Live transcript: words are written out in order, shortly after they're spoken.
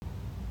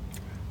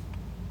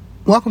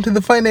Welcome to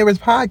the Funny Neighbors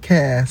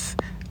Podcast,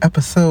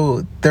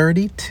 episode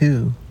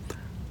 32.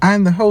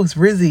 I'm the host,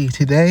 Rizzy.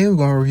 Today, we're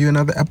going to review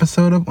another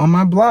episode of On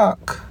My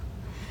Block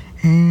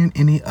and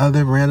any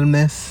other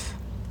randomness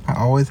I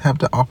always have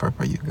to offer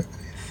for you guys.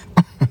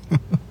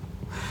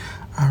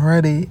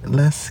 Alrighty,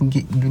 let's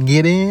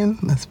get in.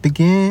 Let's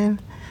begin.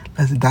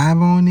 Let's dive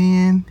on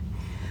in.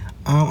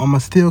 I'm going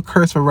to still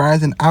curse for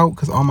rising out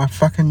because all my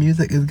fucking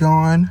music is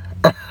gone.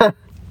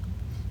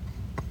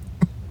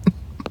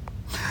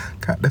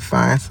 Got to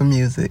find some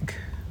music,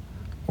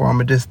 or I'm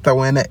gonna just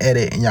throw in an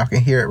edit and y'all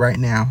can hear it right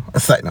now.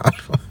 It's like, no.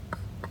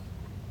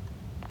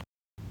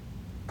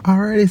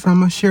 Alrighty, so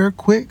I'm gonna share a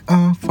quick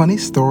funny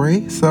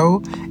story.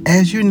 So,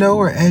 as you know,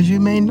 or as you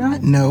may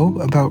not know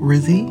about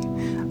Rizzy,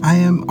 I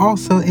am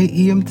also a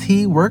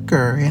EMT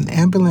worker, an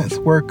ambulance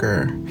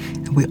worker,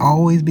 and we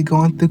always be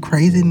going through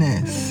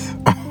craziness,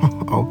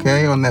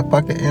 okay, on that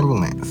fucking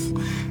ambulance.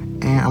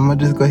 And I'm gonna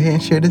just go ahead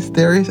and share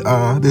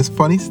this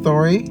funny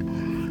story.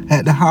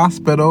 At the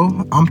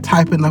hospital, I'm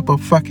typing up a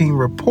fucking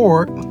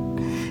report,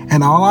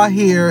 and all I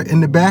hear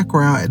in the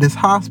background at this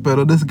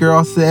hospital, this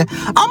girl said,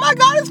 "Oh my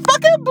God, it's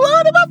fucking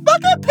blood in my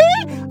fucking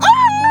pee!"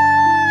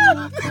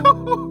 Ah!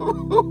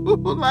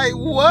 Like,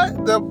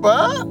 what the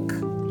fuck?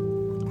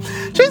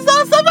 She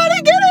said,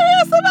 "Somebody get in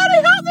here! Somebody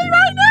help me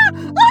right now!"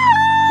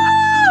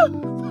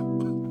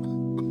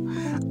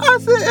 Ah! I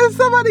said, "Is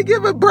somebody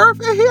giving birth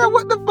in here?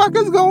 What the fuck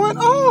is going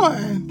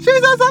on?" She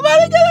said,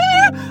 "Somebody get in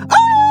here!" Ah!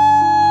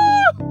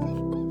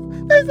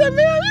 They said,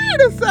 "Man, you need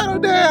to settle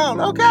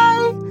down, okay?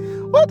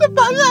 What the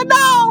fuck?" Said,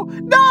 no,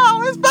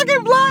 it's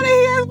fucking blood in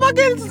here.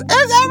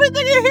 It's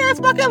everything in here. It's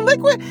fucking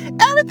liquid.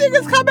 Everything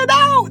is coming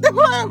out.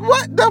 Like,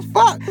 what the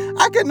fuck?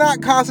 I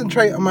cannot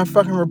concentrate on my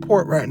fucking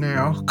report right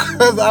now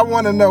because I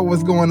want to know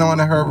what's going on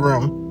in her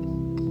room.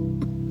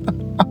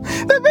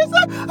 The bitch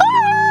said,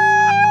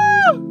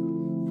 "Ah!"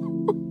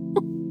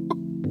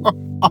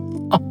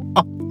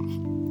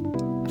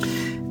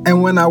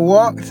 And when I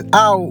walked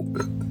out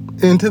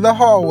into the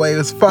hallway, it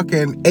was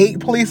fucking 8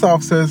 police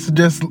officers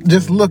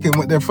just looking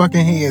with their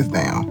fucking heads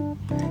down.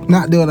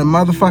 Not doing a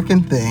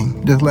motherfucking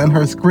thing. Just letting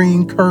her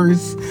scream,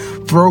 curse,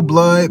 throw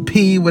blood,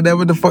 pee,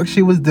 whatever the fuck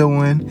she was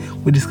doing.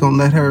 We're just gonna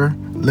let her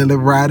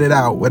ride it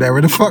out.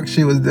 Whatever the fuck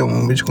she was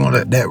doing, we're just gonna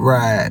let that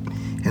ride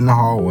in the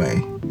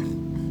hallway.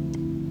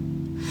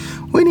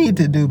 We need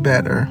to do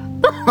better.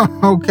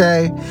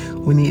 Okay?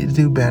 We need to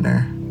do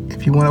better.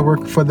 If you want to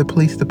work for the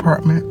police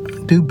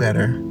department, do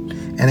better.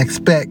 And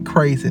expect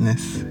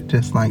craziness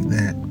just like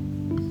that.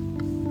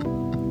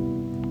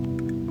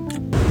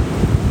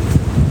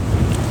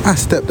 I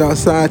stepped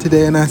outside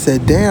today and I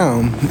said,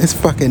 "Damn, it's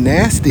fucking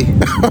nasty."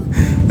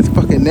 It's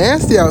fucking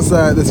nasty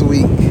outside this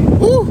week.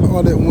 Ooh,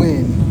 all that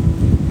wind.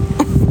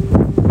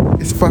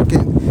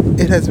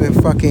 It has been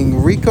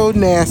fucking Rico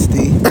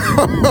nasty.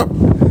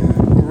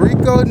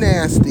 Rico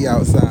nasty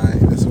outside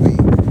this week.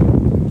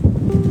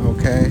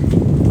 Okay?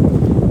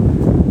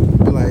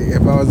 Like,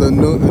 if I was a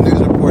news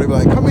reporter, I'd be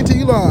like, "Coming to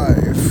you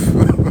live,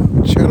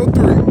 Channel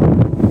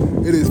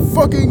 3. It is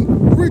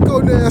fucking Rico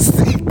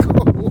nasty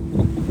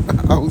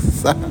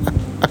outside."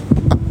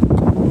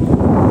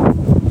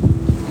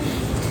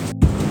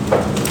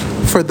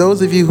 For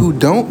those of you who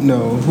don't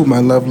know who my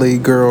lovely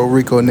girl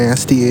Rico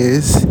Nasty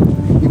is,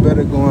 you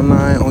better go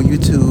online on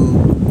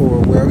YouTube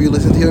or wherever you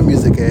listen to your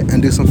music at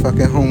and do some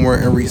fucking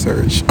homework and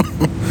research.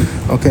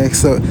 Okay,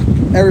 so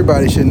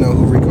everybody should know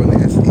who Rico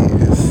Nasty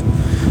is.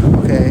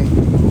 Okay?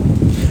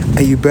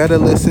 And you better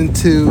listen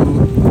to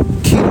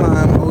Key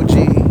Lime OG,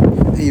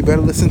 and you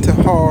better listen to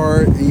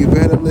Hard, and you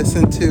better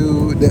listen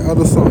to the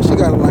other songs. She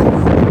got like a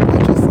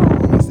bunch of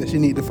songs that you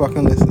need to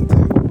fucking listen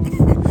to.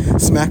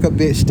 Smack a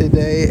Bitch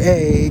Today.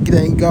 Hey,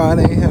 thank God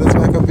I ain't had to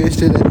smack a bitch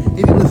today. You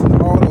need to listen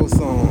to all those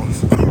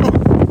songs.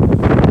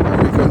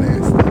 Rico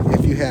Nasty,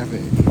 if you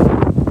haven't.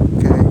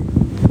 Okay?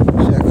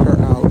 Check her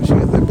out. She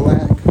is a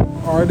black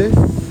artist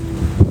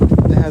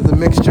that has a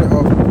mixture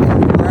of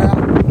rap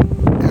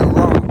and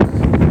rock.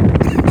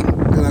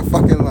 And I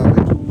fucking love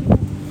it.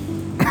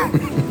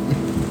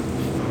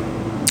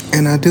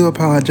 And I do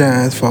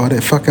apologize for all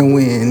that fucking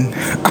wind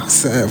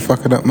outside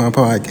fucking up my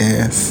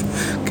podcast.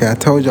 Okay, I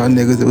told y'all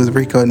niggas it was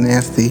Rico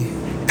Nasty.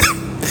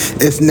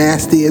 It's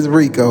nasty as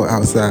Rico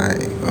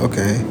outside.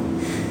 Okay.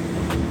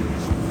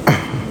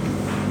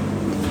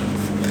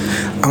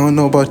 I don't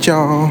know about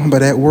y'all,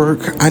 but at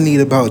work, I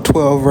need about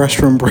 12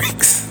 restroom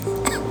breaks.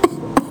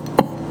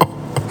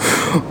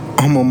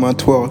 I'm on my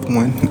 12th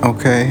one,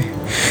 okay?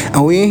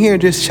 And we ain't here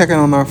just checking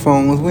on our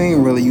phones. We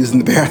ain't really using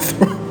the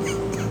bathroom.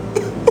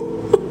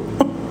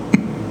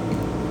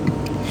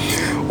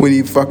 We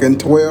need fucking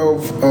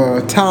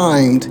 12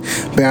 timed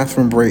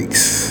bathroom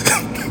breaks.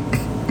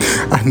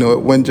 I know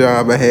at one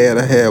job I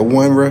had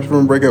one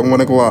restroom break at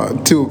 1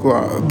 o'clock, 2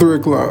 o'clock, 3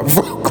 o'clock,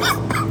 4 o'clock.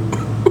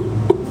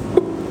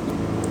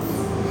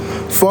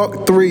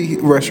 Fuck 3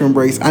 restroom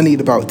breaks. I need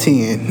about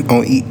 10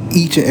 on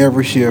each and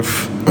every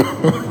shift.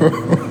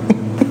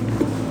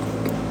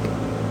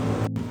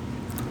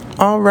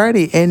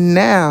 Alrighty, and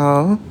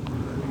now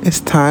it's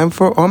time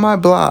for On My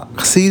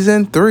Block,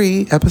 Season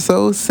 3,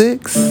 Episode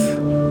 6.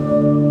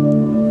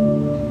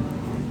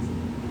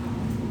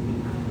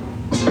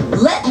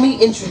 Let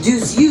me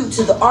introduce you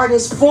to the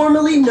artist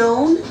formerly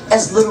known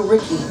as Little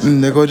Ricky.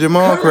 There go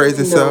Jamal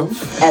crazy known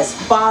self. as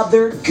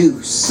Father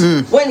Goose.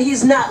 When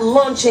he's not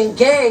launching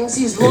gangs,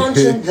 he's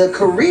launching the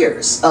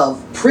careers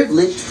of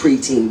privileged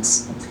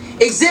preteens.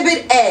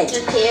 Exhibit A.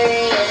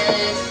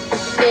 Period.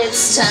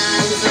 It's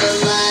time for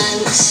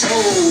lunch.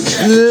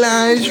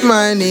 Lunch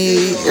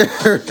money.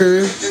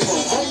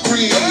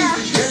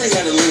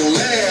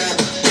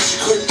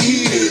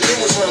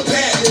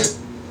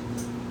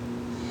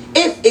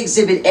 If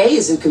Exhibit A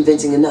isn't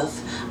convincing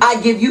enough, I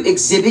give you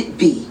Exhibit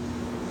B.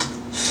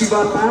 She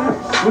blind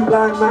eyes, we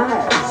blind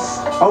eyes,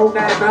 all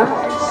that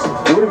eyes.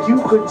 What if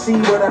you couldn't see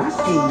what I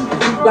see?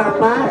 We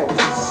blind eyes.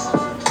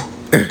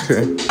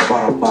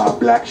 Baba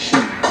black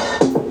sheep,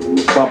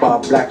 Baba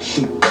black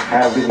sheep,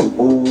 have any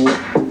wool,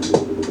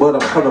 but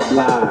I'm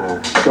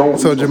colorblind. Don't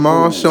So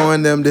Jamal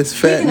showing them this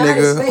fat He can hide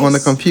his nigga on the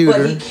face, computer.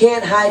 but he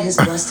can't hide his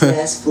busted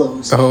ass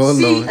flows. Oh,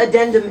 See Lord.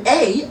 Addendum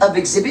A of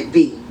Exhibit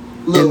B.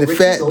 And Lil the Ricky's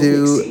fat old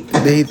dude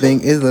mixtape. they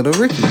think is Little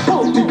Ricky.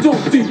 Humpty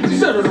Dumpty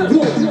set of the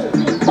wall.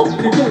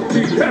 Humpty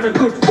Dumpty had a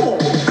good fall.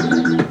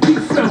 He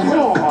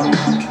fell hard,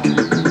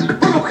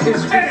 broke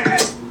his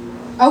ass.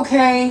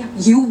 Okay,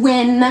 you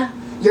win.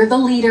 You're the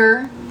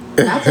leader.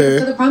 Now take it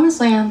to the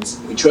promised land.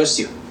 We trust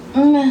you.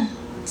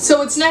 So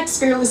what's next,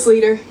 fearless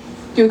leader?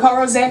 Do we call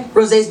Rose?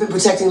 Rosé's been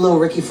protecting Lil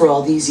Ricky for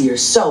all these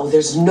years, so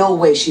there's no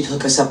way she'd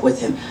hook us up with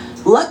him.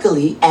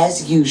 Luckily,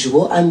 as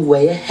usual, I'm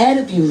way ahead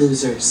of you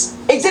losers.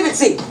 Exhibit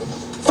C,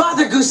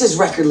 Father Goose's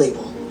record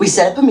label. We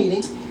set up a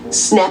meeting,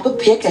 snap a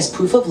pic as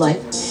proof of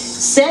life,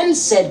 send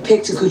said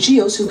pic to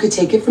Cuchillos who could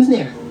take it from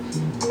there.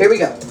 Here we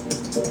go.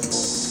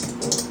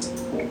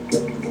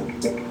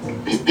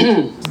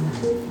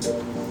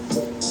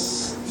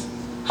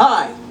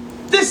 Hi,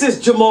 this is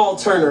Jamal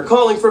Turner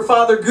calling for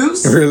Father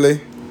Goose.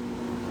 Really?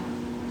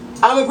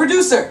 I'm a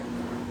producer.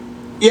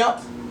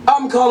 Yep,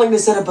 I'm calling to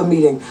set up a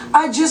meeting.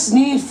 I just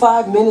need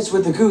 5 minutes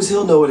with the Goose.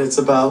 He'll know what it's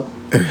about.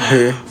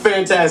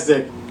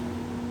 Fantastic.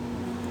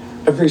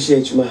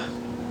 Appreciate you, Ma.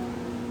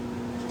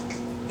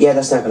 Yeah,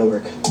 that's not gonna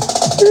work.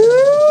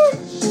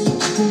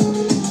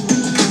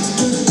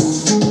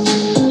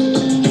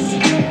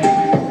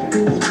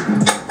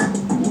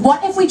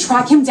 What if we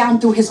track him down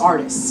through his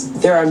artists?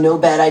 There are no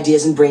bad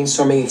ideas in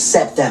brainstorming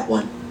except that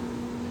one.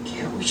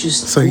 Can't we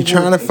just So he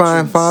trying to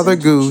find Father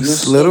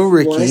Goose, Little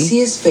Wanna see Ricky.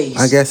 his face?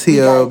 I guess he We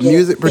a gotta get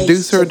music face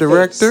producer, to face.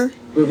 director,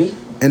 Ruby?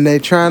 and they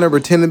trying to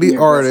pretend to be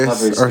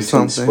artists or between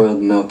something.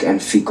 spoiled milk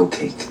and fecal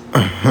cake.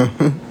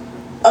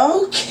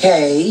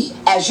 Okay,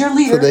 as your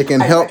leader, So they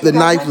can I help the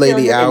recognize knife my lady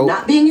failure in out.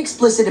 Not being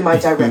explicit in my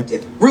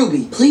directive.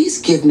 Ruby,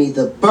 please give me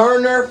the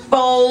burner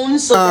phone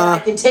so that I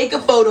can take a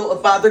photo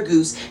of Father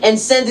Goose and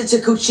send it to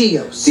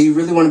Cuchillos. Do you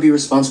really want to be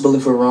responsible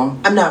if we're wrong?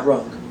 I'm not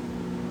wrong,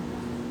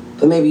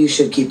 but maybe you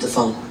should keep the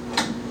phone.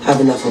 I have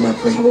enough on my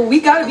plate. Well, we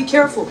gotta be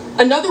careful.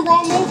 Another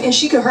wrong move and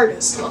she could hurt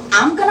us.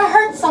 I'm gonna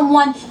hurt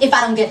someone if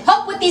I don't get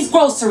help with these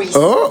groceries.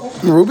 Oh,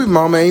 Ruby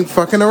mama ain't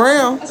fucking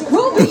around.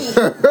 Ruby!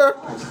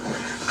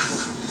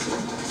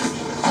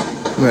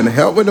 I'm gonna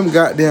help with them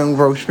goddamn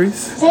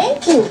groceries.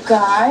 Thank you,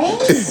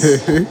 guys.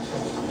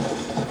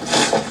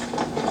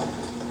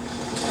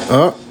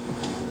 Oh,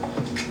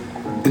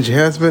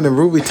 Jasmine and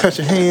Ruby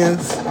touching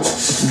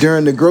hands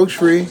during the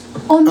grocery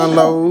Oh no,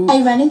 unload.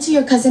 I ran into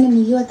your cousin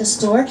Emilio at the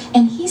store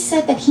and he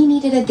said that he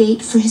needed a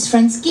date for his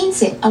friend's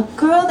quince, a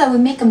girl that would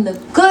make him look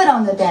good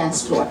on the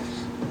dance floor.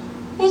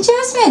 Hey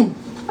Jasmine,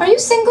 are you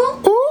single?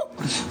 Ooh,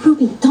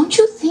 Ruby, don't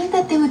you think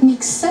that they would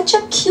make such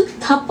a cute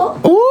couple?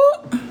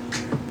 ooh.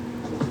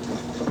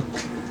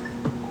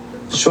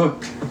 Sure.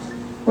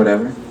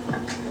 Whatever.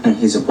 And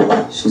he's a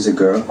boy, she's a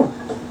girl.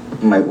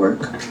 Might work.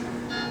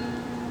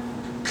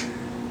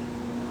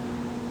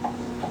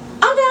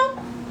 I'm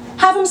down.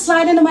 Have him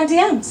slide into my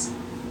DMs.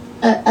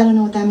 I don't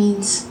know what that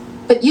means.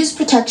 But use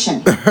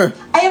protection.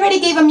 I already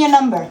gave him your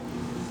number.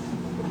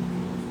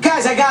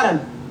 Guys, I got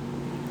him.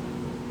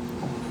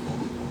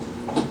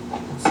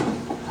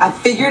 I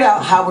figured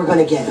out how we're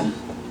gonna get him.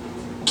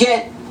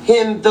 Get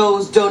him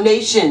those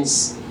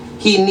donations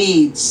he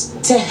needs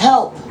to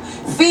help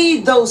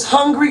feed those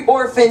hungry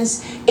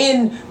orphans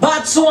in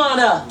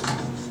Botswana.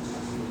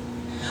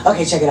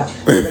 Okay, check it out.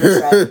 We're gonna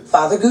track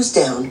Father Goose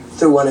down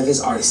through one of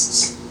his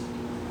artists.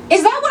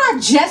 Is that what I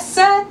just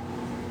said?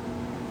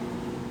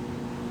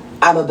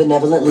 I'm a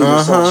benevolent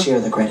leader, so I'll share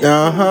the credit.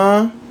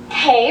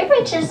 Hey,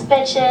 Riches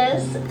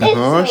Bitches. It's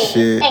Oh, me,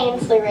 shit.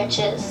 Ainsley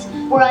Riches.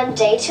 We're on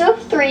day 2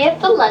 of 3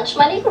 of the Lunch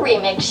Money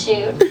remix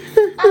shoot.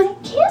 I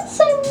can't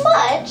say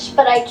much,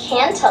 but I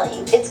can tell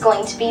you it's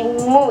going to be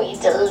muy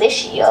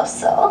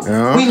delicioso.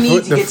 Oh, We need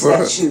what to the get to that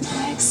fuck? shoot.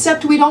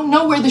 Except we don't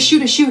know where the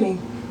shoot is shooting.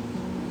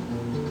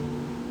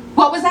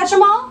 What was that,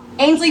 Jamal?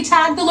 Ainsley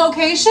tagged the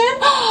location?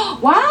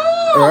 Wow.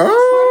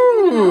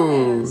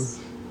 Oh,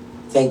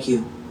 Thank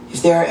you.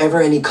 If there are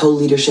ever any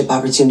co-leadership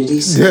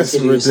opportunities, that's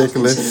consider yourself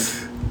ridiculous.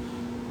 considered.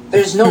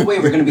 There's no way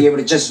we're gonna be able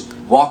to just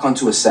walk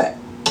onto a set.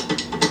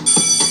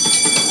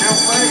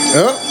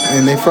 Oh,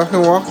 and they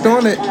fucking walked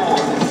on it.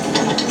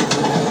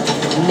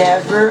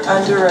 Never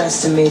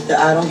underestimate the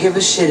I don't give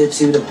a shit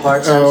attitude of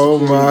part-time Oh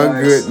security my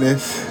guards.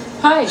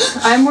 goodness. Hi,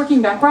 I'm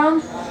working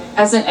background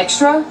as an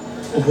extra.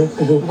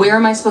 Where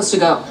am I supposed to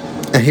go?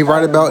 And he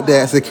right about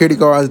that. Security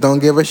guards don't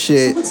give a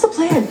shit What's the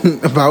plan?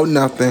 about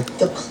nothing.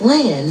 The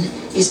plan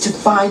is to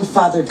find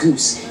Father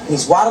Goose. And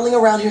he's waddling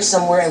around here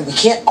somewhere, and we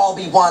can't all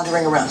be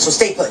wandering around. So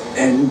stay put.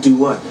 And do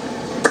what?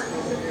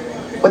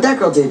 What that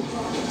girl did.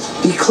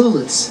 Be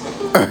clueless.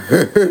 I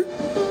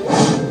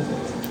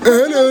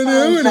don't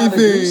know Father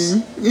Goose.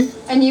 anything.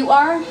 And you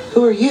are?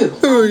 Who are you?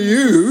 Who are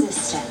you?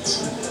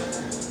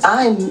 Assistant.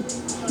 I'm...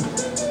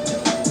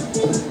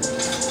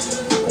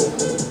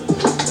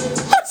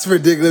 That's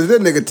ridiculous.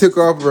 That nigga took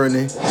off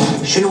running.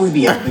 Shouldn't we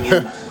be helping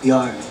him? We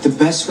are. The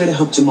best way to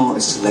help Jamal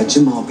is to let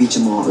Jamal be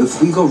Jamal.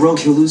 If we go rogue,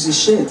 he'll lose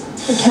his shit.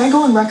 Can I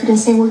go on record and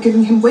say we're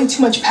giving him way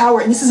too much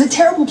power and this is a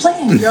terrible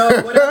plan?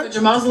 Yo, whatever.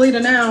 Jamal's the leader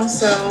now,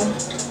 so.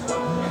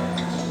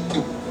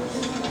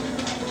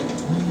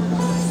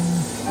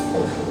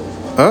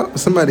 Oh,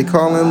 somebody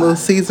calling Little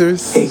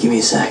Caesars. Hey, give me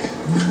a sec.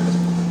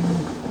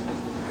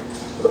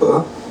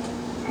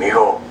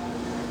 Mijo.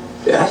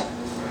 Dad?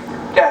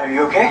 Dad, are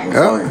you okay?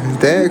 Oh, his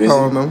dad busy?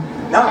 calling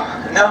him. No,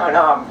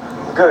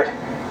 I'm good.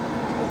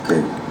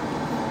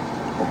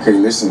 Okay,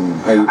 listen,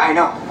 I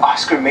know.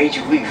 Oscar made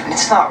you leave, and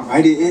it's not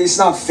right. It's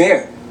not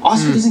fair.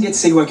 Oscar doesn't get to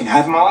say who I can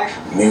have in my life.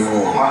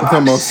 I'm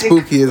talking about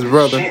Spooky, his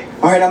brother.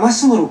 Alright, I'm not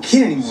some little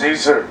kid anymore.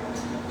 Caesar.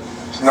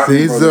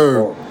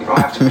 Caesar. You don't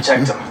have to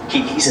protect him.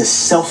 He's a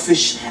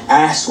selfish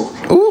asshole.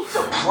 Oof. He's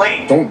a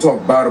plane. don't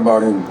talk bad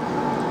about him.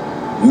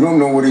 You don't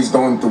know what he's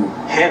going through.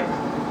 Him.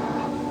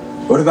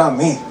 What about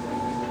me?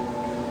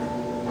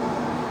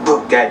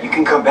 Look, Dad, you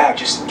can come back.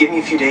 Just give me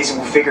a few days and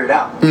we'll figure it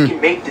out. We can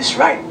make this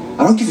right.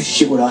 I don't give a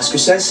shit what Oscar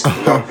says.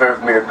 It's not fair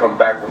for me to come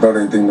back without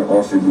anything to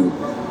offer you.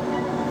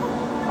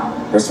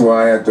 That's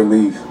why I had to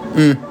leave.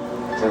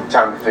 It's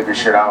time to figure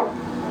shit out.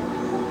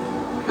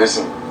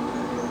 Listen,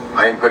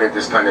 I ain't good at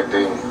this kind of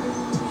thing.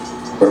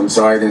 But I'm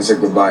sorry I didn't say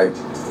goodbye. I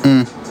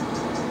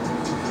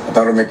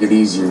thought it'd make it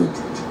easier.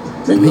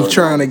 Maybe He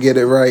trying to get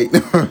it right.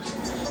 That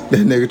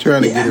nigga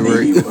trying to get it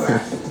right.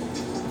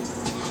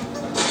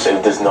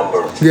 Save this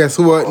number. Guess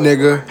what,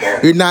 nigga?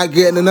 You're not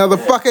getting another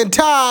fucking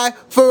tie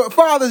for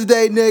Father's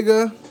Day,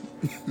 nigga.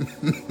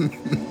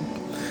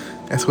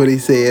 That's what he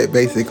said,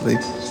 basically.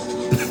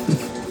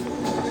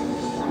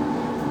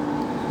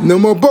 No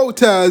more bow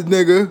ties,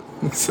 nigga.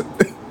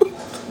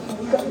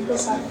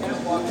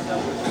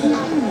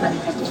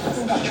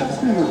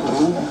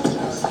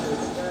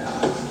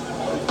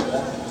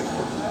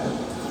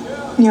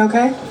 You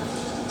okay?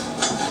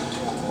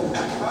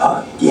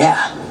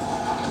 Yeah.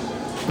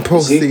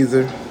 Post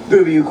Caesar.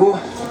 Baby, you cool?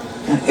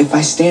 If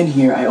I stand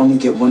here, I only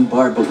get one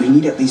bar, but we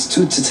need at least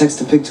 2 to text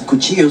the pic to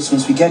Cuchillos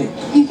once we get it.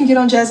 You can get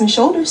on Jasmine's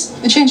shoulders.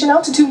 The change in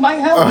altitude might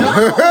help.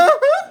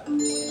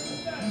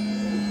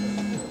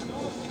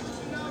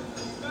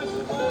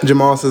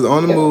 Jamal says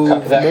on the move,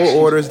 more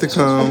orders to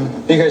come.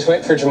 You guys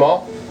wait for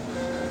Jamal?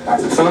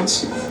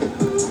 Phones?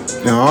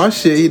 Oh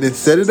shit, he done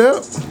set it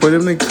up for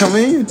them to come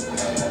in.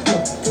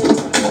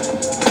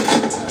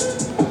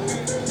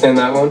 And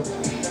that one?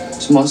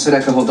 Jamal said I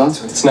could hold on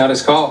to it. It's not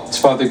his call. It's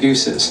Father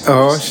Goose's.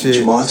 Oh shit.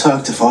 Jamal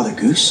talked to Father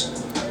Goose.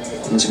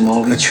 And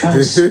Jamal we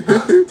trust.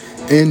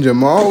 In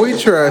Jamal we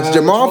trust.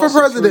 Jamal for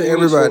president,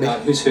 everybody.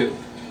 Who's who?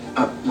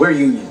 We're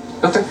union.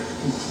 Okay.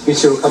 You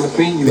two will come with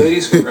me. You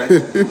ladies go right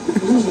there.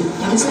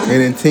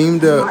 And then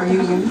teamed up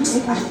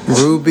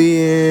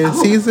Ruby and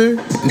Caesar,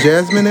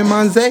 Jasmine and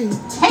Monze.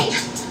 Hey,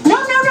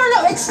 no,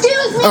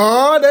 excuse me.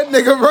 Oh, that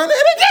nigga running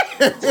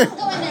again. Don't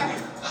go in there.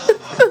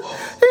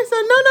 He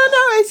said, no,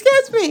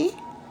 excuse me.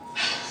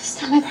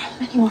 It's not my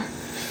problem anymore.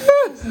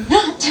 It's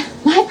not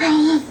my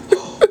problem.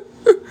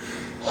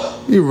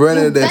 You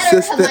running the Better have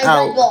assistant my Red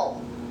out.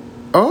 Bull.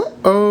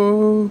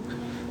 Oh,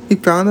 he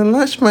found a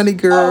lunch money,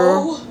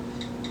 girl.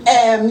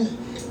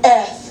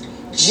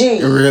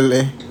 OMFG.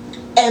 Really?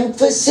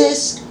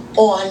 Emphasis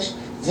on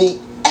the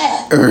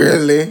F.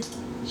 Really?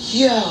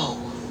 Yo.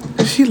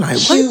 She like,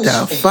 what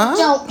the fuck?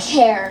 Don't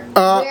care.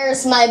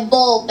 Where's my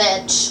bull,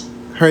 bitch?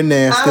 Her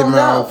nasty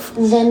mouth.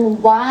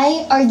 Then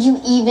why are you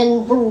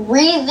even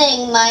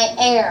breathing my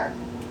air?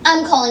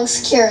 I'm calling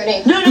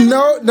security.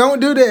 No, don't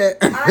do that.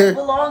 I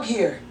belong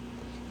here.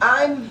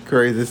 I'm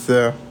Crazy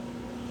stuff.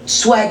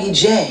 Swaggy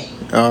J.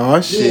 Oh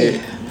shit.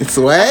 Yeah.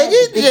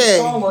 Swaggy Big J.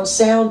 song on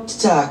Sound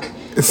Talk.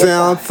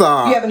 Sound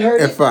soft. You haven't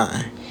heard and it?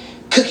 fine.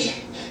 Cookie.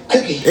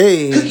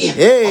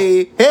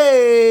 Hey.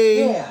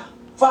 Yeah.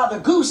 Father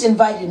Goose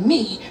invited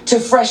me to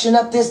freshen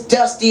up this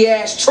dusty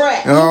ass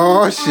track.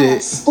 Oh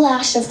shit.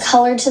 Splash of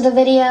color to the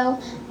video.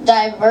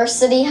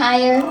 Diversity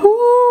higher. Do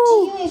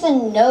you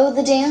even know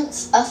the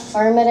dance?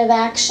 Affirmative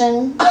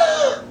action.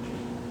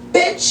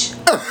 Bitch.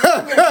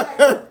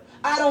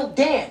 I don't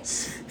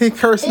dance. He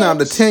cursing out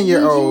the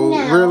 10-year-old.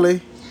 now.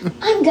 Really?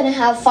 I'm gonna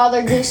have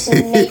Father Goose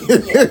make you.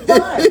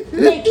 Fine.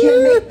 Make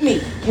him make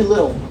me, you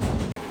little.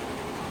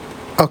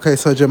 Okay,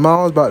 so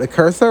Jamal was about to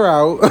curse her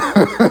out.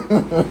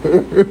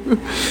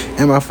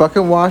 And my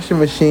fucking washing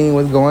machine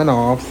was going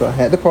off, so I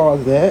had to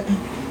pause that.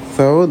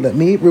 So let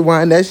me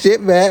rewind that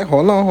shit back.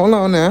 Hold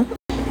on now.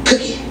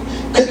 Cookie.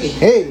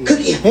 Hey,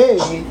 Cookie. hey,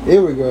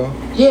 here we go.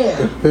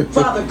 Yeah,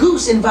 Father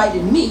Goose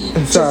invited me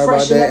to Sorry about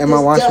freshen that. up In my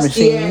this washing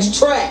dusty machine. ass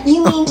track.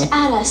 You mean to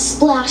add a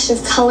splash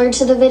of color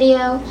to the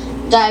video?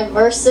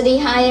 Diversity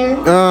hire?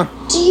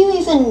 Do you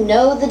even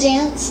know the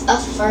dance?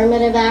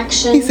 Affirmative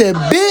action? He said,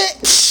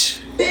 bitch.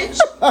 Bitch,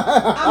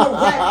 I'm a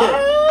rapper.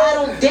 I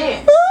don't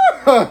dance.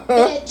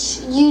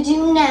 Bitch, you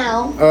do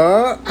now.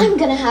 I'm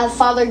gonna have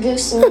Father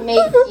Goose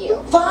make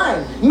you.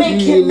 Fine,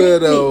 make You him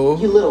make little-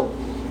 me. You little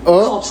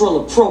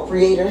cultural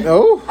appropriator.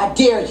 Oh. I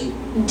dare you.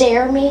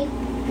 Dare me?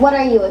 What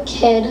are you, a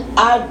kid?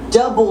 I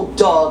double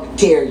dog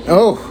dare you.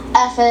 Oh,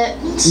 F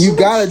it. you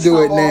gotta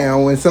do it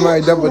now when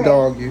somebody double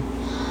dog you.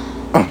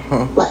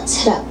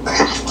 Let's hit up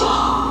Crafty.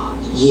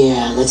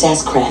 Yeah, let's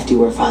ask Crafty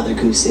where Father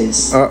Goose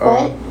is.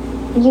 What?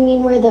 You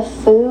mean where the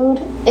food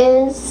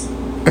is?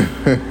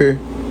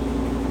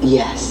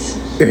 Yes.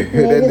 That Maybe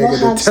they'll nigga have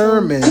some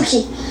determined.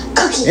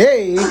 Cookie.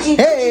 Hey, Cookie,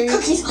 hey,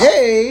 cookies.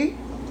 hey.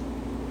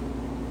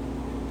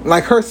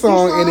 Like her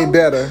song any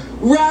better.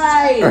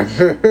 Right.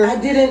 I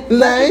didn't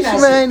Nice recognize it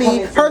money.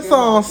 coming from Her your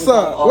song mouth without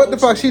suck. What the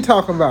fuck auto-tune. she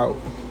talking about?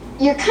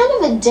 You're kind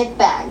of a dick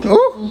bag.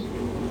 Ooh.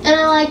 And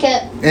I like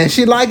it. And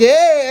she like,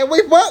 yeah,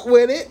 we fuck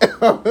with it.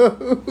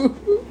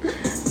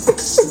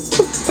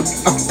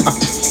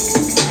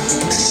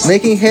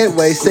 Making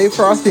headway, stay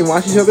frosty, and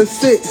watch each other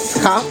sit.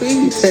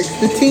 Copy, text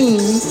the team,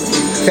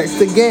 text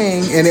the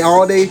gang, and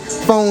all they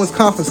phones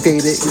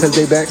confiscated because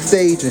they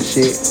backstage and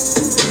shit.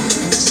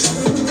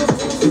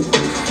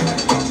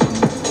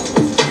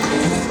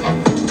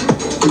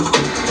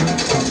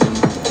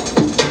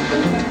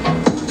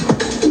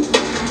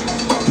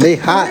 They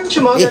hot.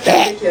 Jamal's They at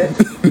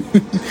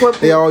that hot.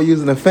 They all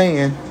using a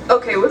fan.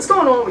 Okay, what's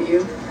going on with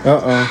you?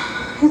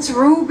 Uh-oh. It's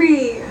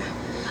Ruby.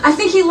 I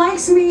think he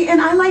likes me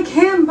and I like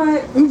him,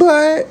 but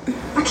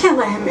I can't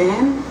let him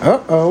in.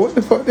 Uh-oh. What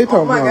the fuck they talking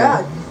Oh my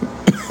about?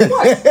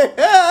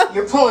 god.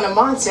 You're pulling a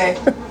Monte.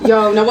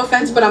 Yo, no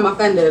offense, but I'm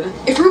offended.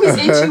 If Ruby's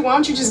into you, why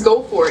don't you just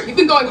go for it? You've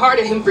been going hard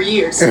at him for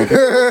years. Say,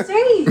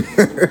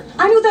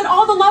 I knew that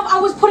all the love I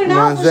was putting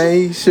out was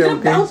Monze gonna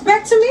Shokin. bounce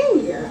back to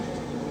me.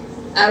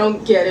 I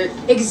don't get it.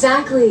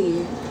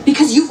 Exactly.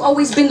 Because you've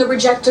always been the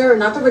rejector,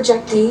 not the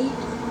rejectee.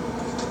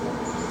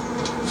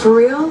 For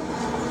real?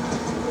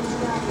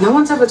 No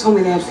one's ever told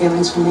me they had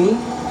feelings for me.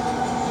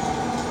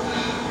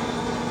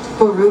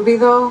 But Ruby,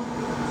 though,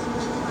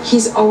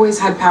 he's always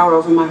had power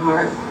over my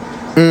heart.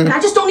 And I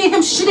just don't need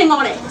him shitting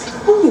on it.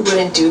 He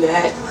wouldn't do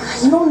that.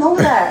 You don't know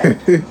that.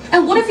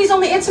 And what if he's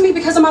only into me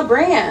because of my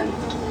brand?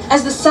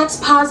 As the sex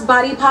pos,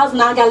 body pos,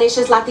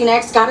 non-galicious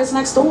Latinx goddess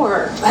next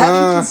door.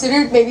 Have you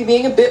considered maybe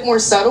being a bit more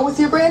subtle with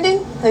your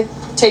branding? Like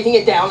taking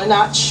it down a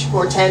notch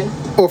or 10?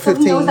 Or So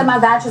he knows 15. that my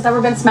badge has never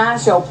been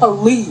smashed, yo.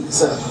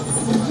 Please.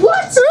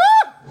 What?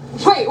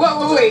 Wait.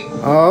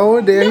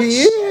 Oh, there he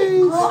is.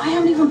 Girl, I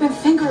haven't even been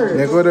fingered.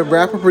 There go the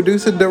rapper,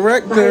 producer, By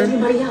director.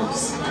 anybody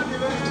else.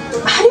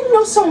 How do you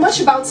know so much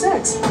about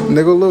sex?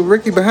 There go little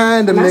Ricky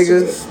behind them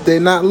niggas. They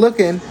not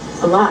looking.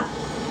 A lot.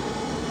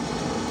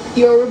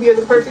 You and Ruby are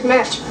the perfect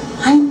match.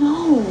 I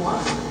know.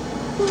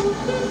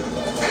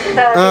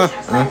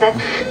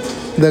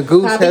 The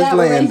goose Copy has that,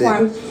 we're ready for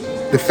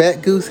landed. The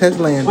fat goose has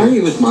Why are landed.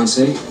 you with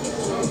Monse?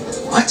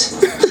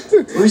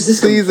 What? Where's this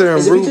coming Caesar from? and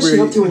Is it because she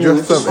helped you Ruby when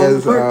you dressed left up the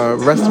as phone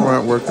booth?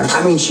 restaurant workers.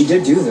 I mean, she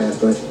did do that,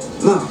 but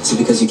no. Is it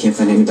because you can't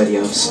find anybody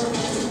else?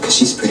 Because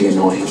she's pretty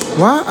annoying.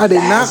 Why are they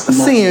not That's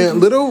not seeing it.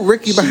 little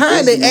Ricky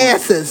behind their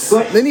asses?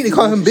 They need to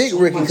call him Big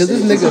Ricky because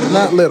this nigga's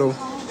not little.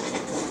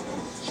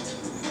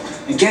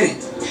 I get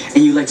it.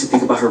 And you like to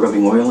think about her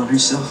rubbing oil on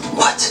herself?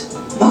 What?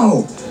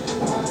 No.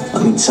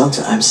 I mean,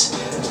 sometimes.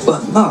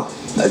 But no.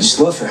 I just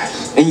love her.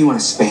 And you want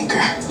to spank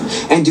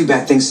her. And do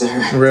bad things to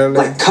her. Really?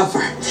 Like cuff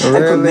her. And put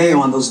Really? mayo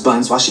on those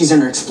buns while she's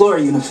in her Explorer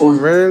uniform.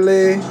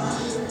 Really?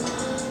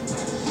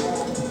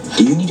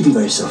 Do you need to be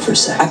by yourself for a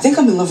sec? I think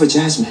I'm in love with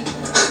Jasmine.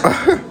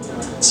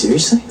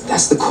 Seriously?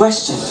 That's the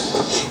question.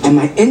 Am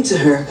I into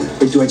her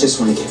or do I just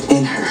want to get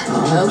in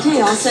her?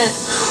 Okay, all set.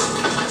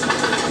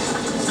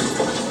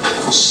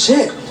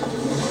 Shit.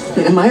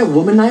 Am I a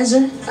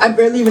womanizer? I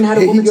barely even had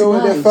a Here he woman go to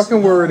with that mind.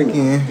 fucking word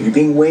again. You're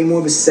being way more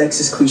of a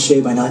sexist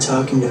cliche by not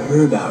talking to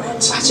her about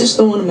it. I just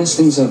don't want to mess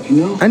things up, you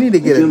know? I need to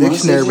get a You and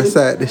dictionary Monse,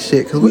 beside this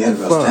shit. Cause what we the had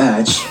a rough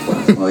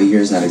fuck? patch. Well,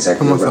 yours not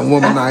exactly Come on, some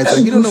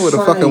womanizer. You don't know what a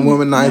fucking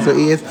womanizer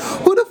is.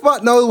 Who the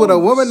fuck knows what a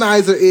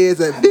womanizer is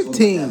at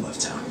 15?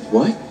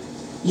 What?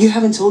 You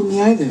haven't told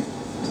me either.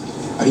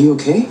 Are you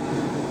okay?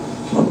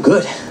 I'm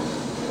good.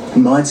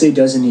 Monse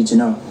doesn't need to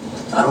know.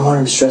 I don't want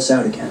her to stress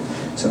out again.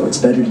 So it's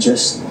better to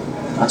just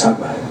not talk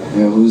about it.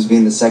 Yeah, who's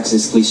being the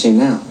sexist cliche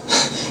now?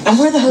 And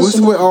where the hell's What's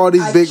Jamal? with all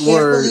these big I can't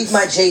words? believe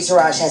my J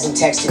Siraj hasn't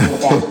texted me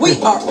back. We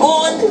are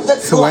on the clock.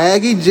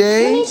 Swaggy We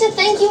J need to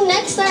thank you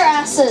next their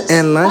asses.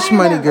 and Lunch Fire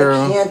Money them.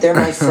 Girl. Yeah, they're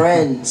my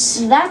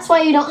friends. That's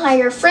why you don't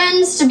hire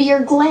friends to be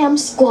your glam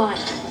squad.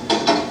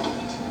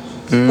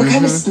 What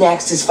kind of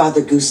snacks does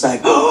Father Goose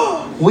like?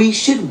 We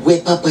should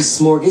whip up a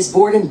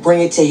smorgasbord and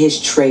bring it to his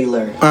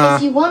trailer.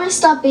 If you want to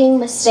stop being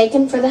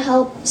mistaken for the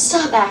help,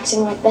 stop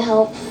acting like the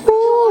help.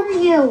 You are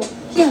you?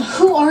 Yeah,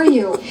 who are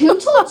you? Who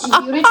told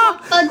you to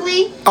talk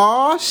ugly?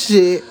 Oh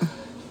shit.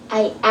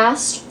 I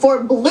asked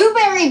for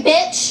blueberry,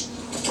 bitch.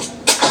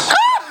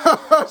 She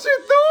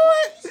threw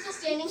it. Still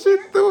standing She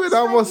here? threw it.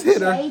 Almost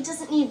hit her. Jay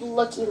doesn't need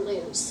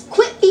looky-loos.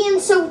 Quit being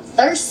so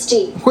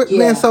thirsty. Quit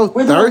being so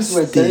we're the ones who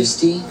are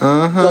thirsty. thirsty.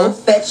 Uh-huh. Go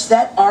fetch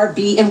that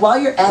RB, and while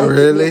you're at it,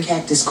 give me a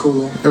cactus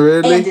cooler.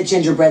 Really? And a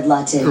gingerbread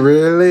latte.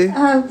 Really?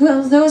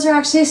 Well, those are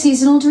actually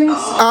seasonal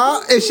drinks.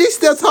 Is she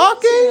still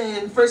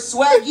talking? For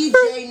Swaggy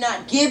J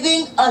not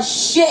giving a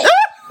shit.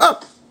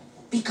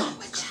 Be gone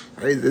with ya.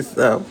 Crazy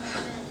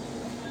stuff.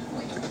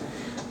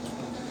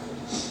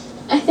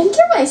 I think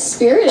you're my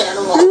spirit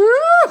animal.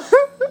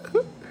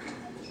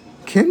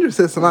 Kendra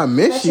said I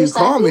miss That's you. your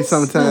Call me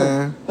sadness?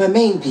 sometime. My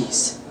main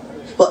piece.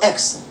 Well,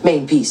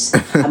 main piece.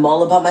 I'm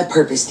all about my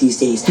purpose these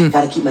days.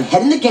 Gotta keep my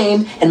head in the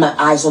game and my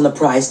eyes on the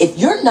prize. If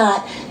you're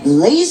not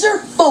laser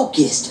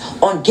focused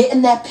on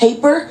getting that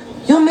paper,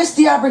 you'll miss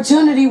the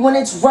opportunity when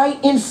it's right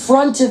in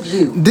front of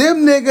you.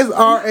 Them niggas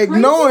are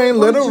ignoring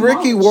little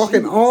Ricky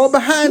walking all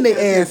behind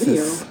their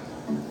asses.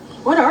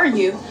 What are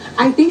you?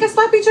 I think a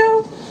Sloppy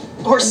Joe?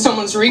 Or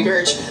someone's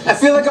regurg. I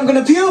feel like I'm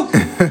gonna puke.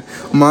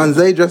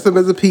 Monze dressed up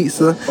as a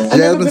pizza.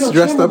 Jasmine's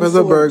dressed up as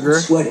a burger.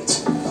 Sweat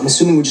it. I'm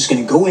assuming we're just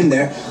gonna go in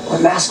there,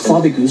 unmask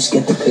Father Goose,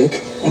 get the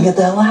pick, and get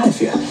the hell out of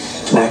here.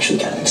 I'm actually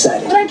kind of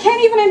excited. But I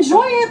can't even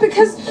enjoy it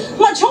because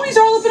my chonies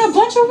are all up in a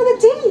bunch over the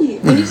D.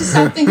 We need to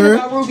stop thinking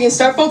about Ruby and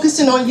start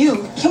focusing on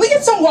you. Can we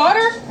get some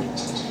water?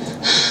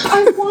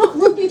 I want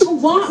Ruby to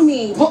want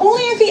me, but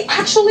only if he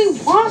actually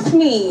wants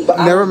me.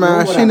 Never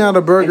mind, she not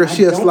a burger,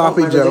 she a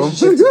sloppy Joe.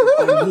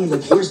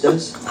 Yours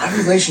does. Our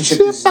relationship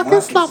She a is fucking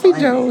not sloppy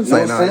defined. Joe. No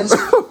Say no. offense,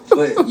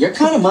 but you're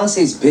kind of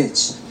Monse's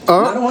bitch.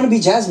 And I don't want to be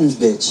Jasmine's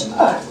bitch.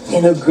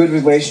 In a good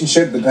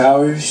relationship, the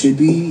power should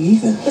be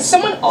even. But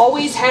someone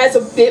always has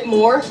a bit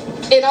more.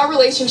 In our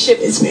relationship,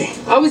 It's me.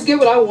 I always get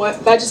what I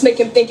want, but I just make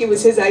him think it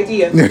was his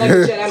idea, like a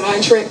Jedi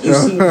mind trick. You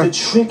see, the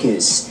trick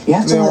is, you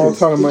have to They let all her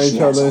talking about think she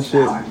each has other and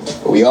some shit.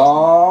 power. But we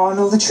all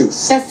know the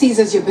truth. That sees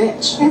as your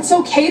bitch. It's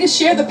okay to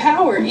share the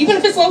power, even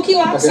if it's low-key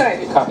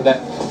lopsided. Okay, copy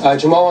that.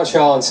 Jamal wants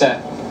y'all on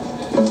set.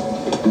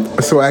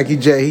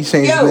 Swaggy J, he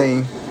changed his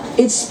name.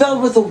 It's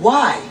spelled with a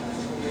Y.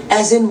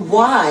 As in,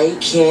 why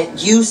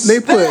can't you spell?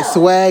 They put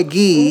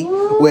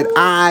Swaggy with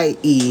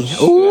I-E.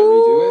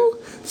 Ooh.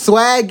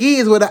 Swaggy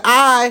is with an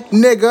I,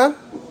 nigga.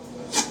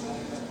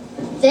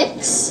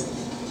 Fix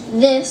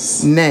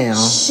this Now.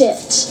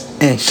 shit.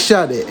 And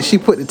shut it. She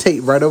put the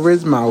tape right over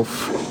his mouth.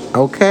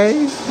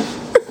 Okay?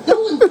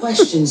 No one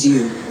questions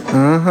you.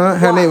 Uh-huh.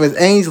 Her name is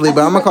Ainsley,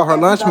 but I'm gonna call her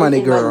lunch money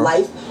In my girl.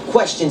 life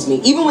questions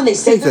me. Even when they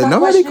say He they're said,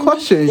 not nobody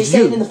questioning me, questions they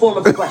say it you. in the form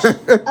of a question.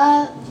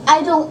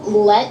 I don't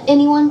let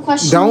anyone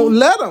question Don't me.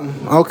 let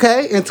them,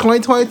 okay? In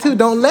 2022,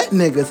 don't let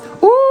niggas.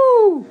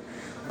 Woo!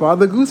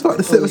 Father Goose about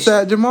to sit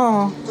beside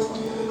Jamal.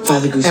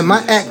 Father Goose. And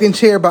my acting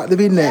chair about to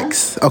be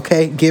next,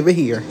 okay? Give it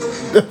here.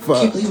 I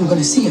can't believe I'm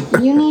gonna see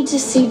him. You need to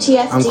see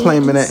TFD. I'm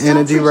claiming that Stop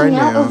energy freaking right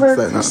out now. over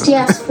So, no. Christy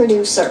ass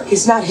producer.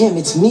 It's not him,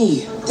 it's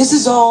me. This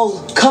is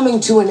all coming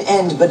to an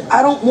end, but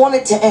I don't want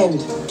it to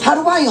end. How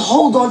do I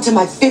hold on to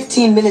my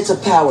 15 minutes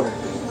of power?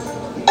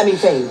 I mean,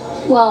 fame.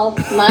 Well,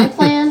 my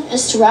plan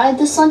is to ride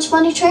this lunch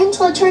money train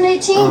till I turn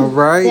 18. All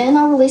right. Then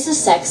I'll release a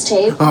sex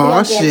tape. Aw, be on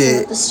Dancing shit.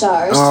 with the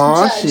Stars.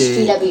 Aw, Judge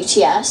shit.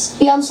 DWTS.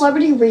 Be on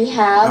Celebrity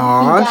Rehab.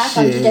 Aw, be back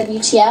on shit.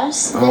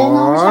 DWTS. Then Aw,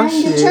 I'll retire and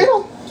do shit.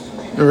 Turtle.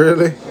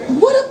 Really?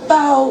 What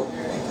about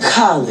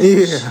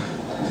college? Yeah.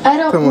 I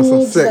don't Come on, some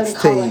need to go to sex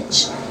tape.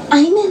 college.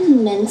 I'm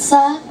in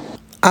Mensa.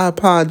 I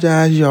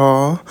apologize,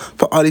 y'all,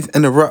 for all these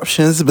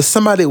interruptions, but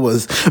somebody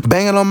was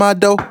banging on my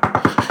door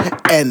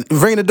and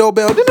ringing the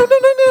doorbell.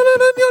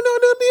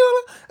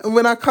 And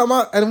when I come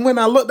out and when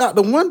I looked out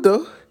the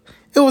window,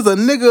 it was a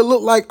nigga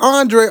looked like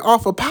Andre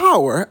off of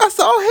Power. I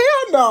said,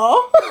 oh, hell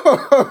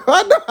no.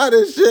 I know how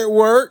this shit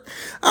work.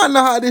 I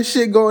know how this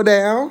shit go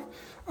down.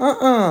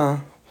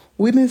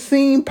 We done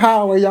seen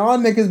Power. Y'all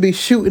niggas be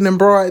shooting in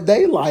broad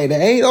daylight.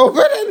 Ain't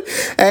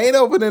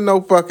opening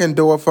no fucking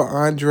door for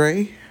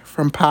Andre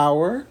from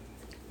Power.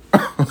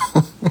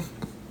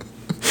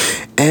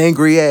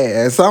 Angry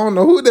ass. I don't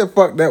know who the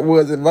fuck that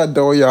was in my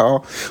door,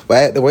 y'all. But I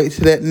had to wait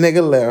till that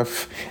nigga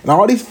left. And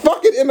all these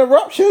fucking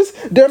interruptions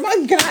during my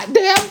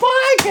goddamn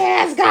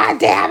podcast.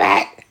 Goddamn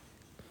it.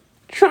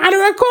 Trying to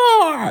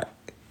record.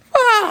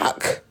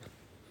 Fuck.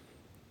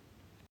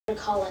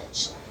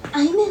 College.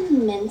 I'm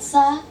in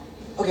Mensa.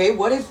 Okay,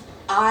 what if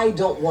I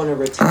don't want to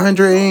retire?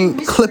 Andre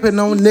ain't clipping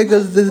no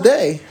niggas this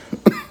day.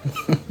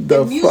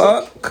 The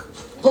fuck?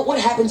 But what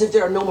happens if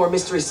there are no more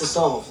mysteries to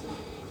solve?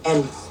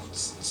 And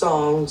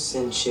songs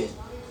and shit.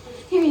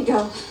 Here you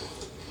go.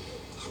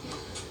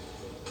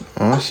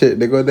 Oh shit,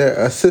 they go their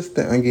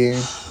assistant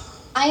again.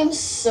 I am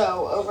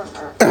so over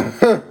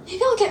her.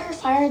 Maybe I'll get her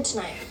fired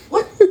tonight.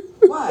 What?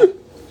 Why?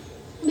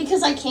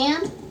 Because I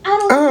can. I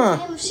don't give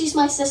a damn if she's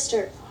my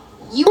sister.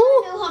 You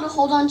want to know how to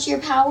hold on to your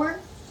power?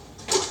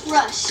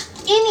 Rush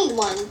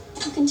anyone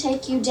who can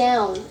take you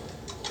down.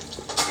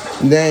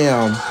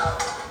 Damn.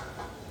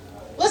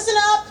 Listen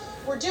up.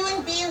 We're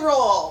doing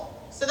B-roll.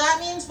 So that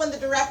means when the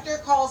director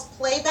calls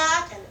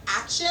playback and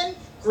action,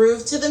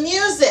 groove to the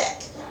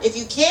music. If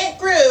you can't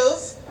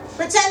groove,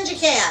 pretend you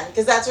can,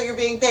 because that's what you're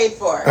being paid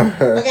for.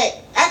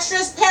 Okay,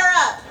 extras, pair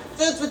up.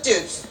 Foods with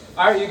dudes.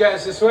 All right, you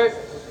guys this way.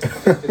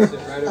 Sit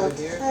right over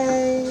here.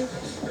 Okay.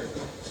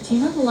 Do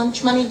you know the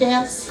lunch money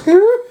dance?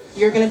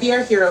 You're gonna be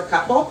our hero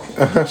couple.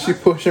 She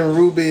pushing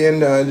Ruby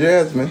and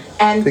Jasmine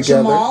And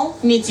together. Jamal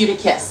needs you to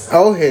kiss.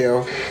 Oh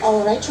hell.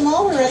 All right,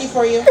 Jamal, we're ready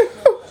for you.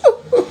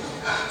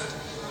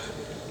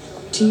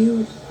 Do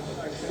you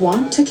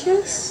want to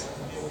kiss?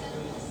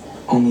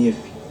 Only if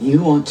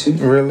you want to.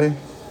 Really?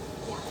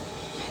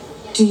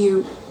 Do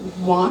you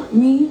want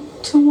me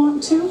to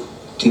want to?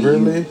 Do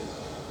Really? you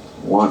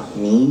want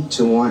me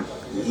to want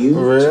you?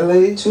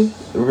 Really? To?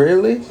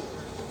 Really?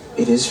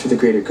 It is for the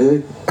greater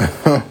good.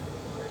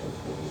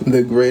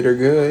 The greater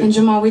good. And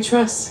Jamal, we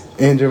trust.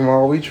 And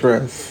Jamal, we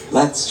trust.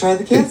 Let's try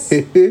the kiss.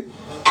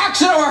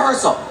 Action or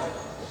rehearsal?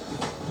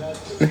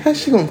 How's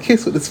she gonna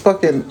kiss with this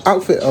fucking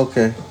outfit?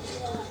 Okay.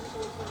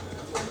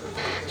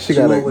 She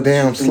got a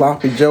damn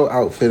sloppy Joe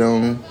outfit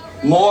on.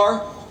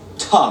 More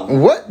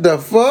tongue. What the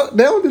fuck?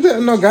 They don't do that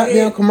in no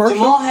goddamn commercial.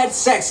 Jamal had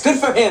sex. Good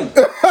for him.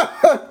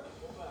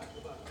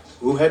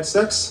 Who had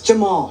sex?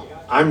 Jamal.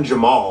 I'm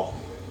Jamal.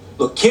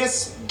 Look,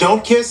 kiss,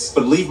 don't kiss,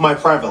 but leave my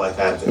private life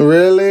out of it.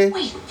 Really?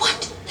 Wait,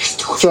 what?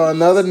 So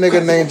another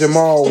nigga named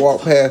Jamal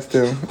walked past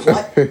him.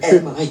 What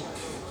am I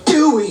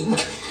doing?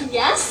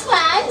 Yes,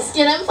 Swags,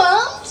 get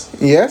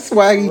informed? Yes,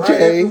 Swaggy Right, J.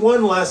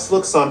 everyone, last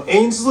looks on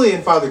Ainsley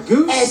and Father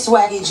Goose. Hey,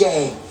 Swaggy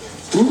J.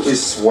 Who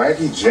is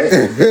Swaggy J?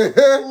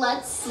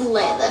 Let's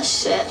slay this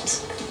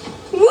shit.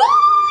 Woo!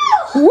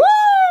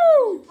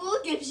 Woo! Bull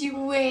gives you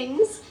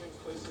wings.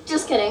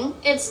 Just kidding.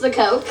 It's the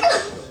Coke.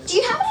 Do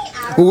you have any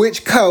apples?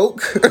 Which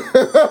Coke?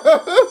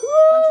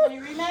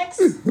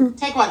 Remix?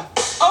 Take one.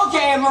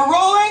 Okay, and we're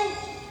rolling.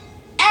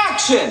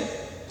 Action.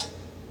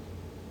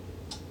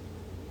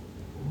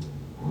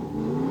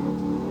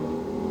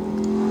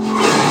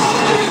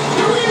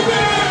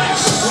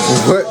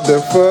 What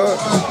the fuck?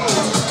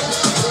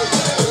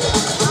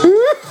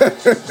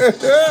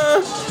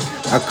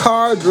 A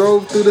car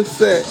drove through the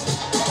set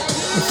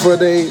for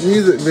the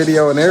music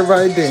video and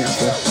everybody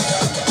dancing.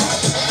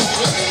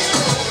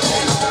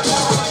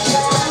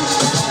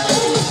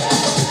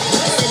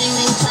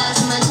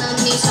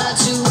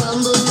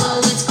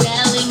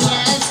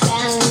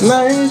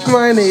 Lunch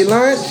money,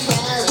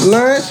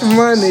 lunch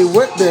money,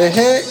 what the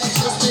heck?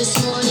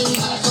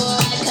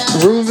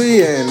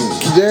 Ruby and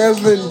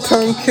Jasmine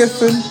tongue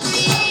kissing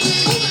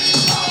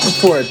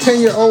for a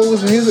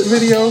 10-year-old's music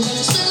video.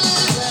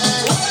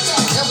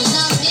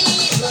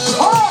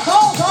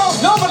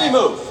 Hold, nobody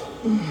move.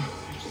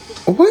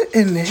 What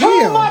in the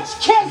hell?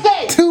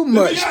 Kissing! Too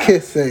much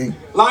kissing.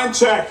 Line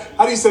check.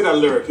 How do you say that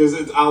lyric? Is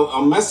it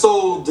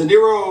Almeso De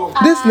Niro?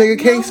 This nigga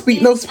can't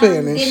speak no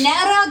Spanish.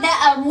 Dinero de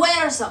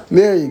almuerzo.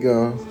 There you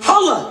go.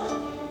 Holla!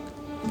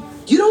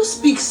 You don't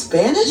speak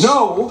Spanish?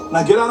 No.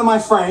 Now get out of my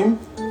frame.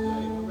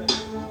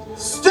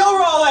 Still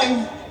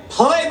rolling.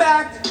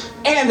 Playback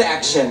and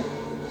action.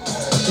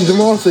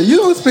 Jamal said, you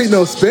don't speak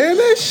no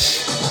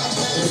Spanish?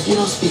 But if you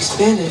don't speak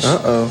Spanish,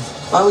 Uh-oh.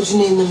 why would you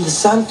name them the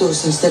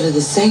Santos instead of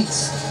the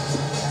Saints?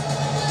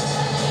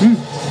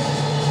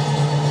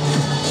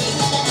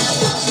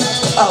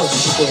 Oh,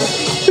 shit.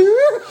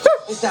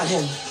 It's not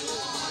him.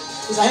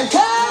 It's not him.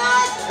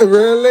 Cut!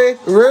 Really?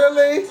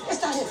 Really?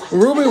 It's not him.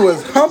 Ruby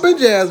was humping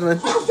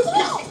Jasmine.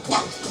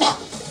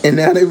 And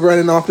now they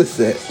running off the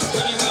set.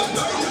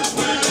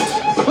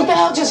 What the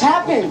hell just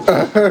happened?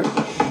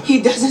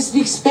 He doesn't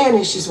speak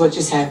Spanish is what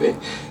just happened.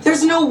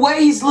 There's no way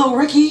he's Little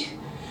Ricky.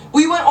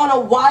 We went on a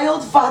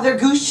wild Father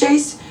Goose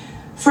chase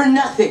for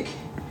nothing.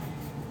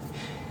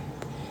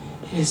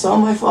 And it's all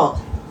my fault.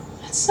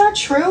 That's not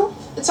true.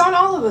 It's on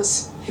all of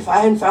us. If I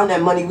hadn't found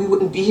that money, we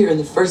wouldn't be here in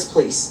the first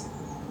place.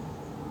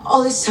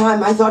 All this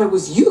time, I thought it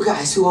was you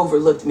guys who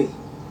overlooked me.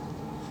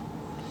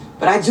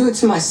 But I do it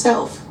to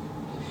myself.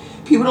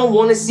 People don't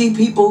want to see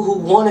people who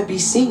want to be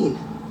seen.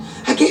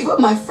 I gave up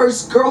my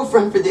first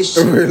girlfriend for this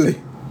shit.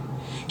 Really?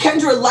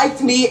 Kendra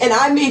liked me, and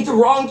I made the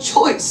wrong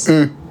choice.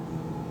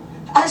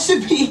 I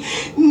should be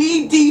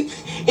knee-deep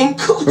in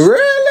coochie.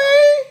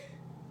 Really?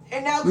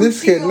 And now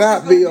This Cuchillos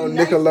cannot is be gonna on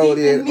knee-deep in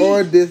Nickelodeon me.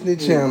 or Disney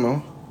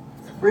Channel.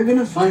 We're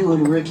gonna find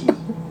Little Ricky.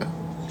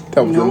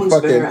 That was No a one's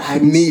better at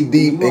hide fucking and seek knee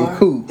deep than you in are.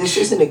 coot. This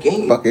isn't a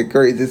game. Fucking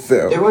crazy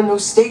self. There were no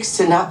stakes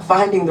to not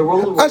finding the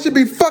roller. I should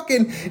be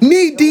fucking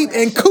knee deep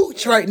in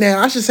cooch right now.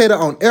 I should say that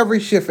on every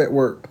shift at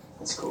work.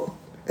 That's cool.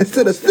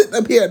 Instead of sitting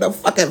up here at the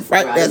fucking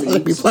front desk, I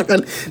should be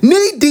fucking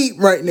knee deep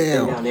right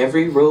now. Down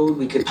every road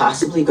we could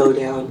possibly go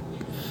down.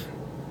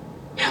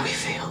 Now we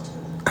failed.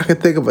 I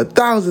could think of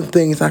 1,000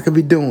 things I could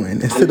be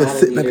doing instead of not a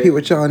sitting up leader. here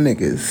with y'all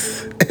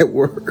niggas at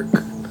work.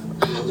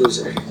 I'm a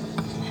loser.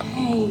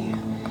 Hey,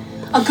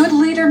 a good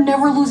leader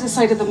never loses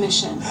sight of the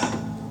mission.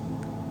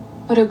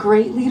 But a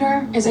great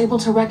leader is able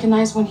to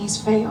recognize when he's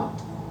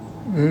failed.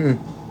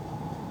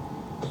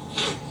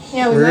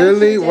 Yeah, we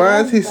Really?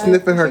 Why is he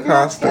sniffing her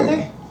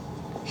costume?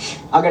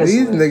 I gotta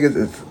These slip. niggas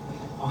is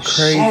Oh,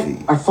 crazy.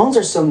 shit. Our phones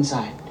are still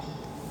inside.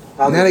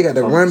 Now they got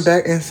to run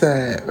back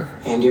inside.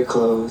 And your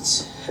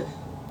clothes.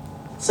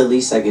 It's the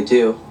least I could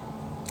do.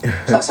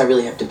 Plus, I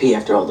really have to pee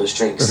after all those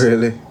drinks.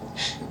 Really?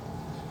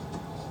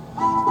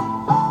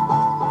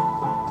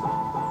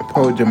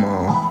 Poor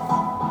Jamal.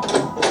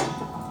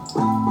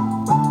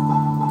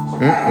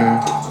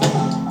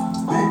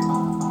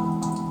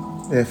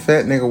 That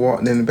fat nigga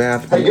walked in the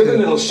bathroom. Hey, get that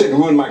little shit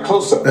ruined my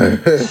close-up.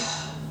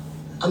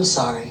 I'm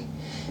sorry.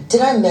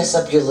 Did I mess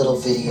up your little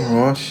video?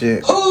 Oh,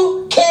 shit.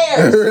 Who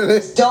cares? Really?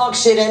 It's dog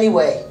shit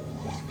anyway.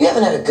 You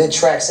haven't had a good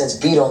track since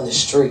Beat on the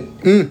Street.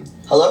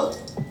 Hello?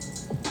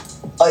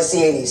 Oh, it's the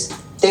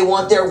 80s. They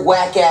want their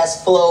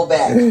whack-ass flow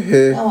back.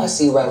 Now I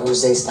see why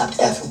Rose stopped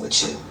effing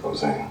with you.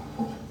 Rose.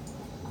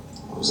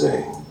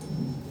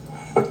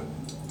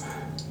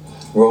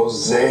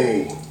 Rose.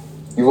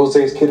 You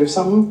Rose's kid or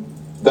something?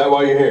 That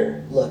why you're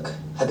here? Look,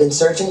 I've been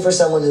searching for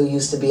someone who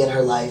used to be in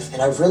her life,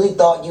 and I really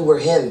thought you were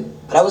him,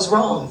 but I was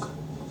wrong.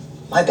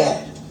 My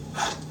bad.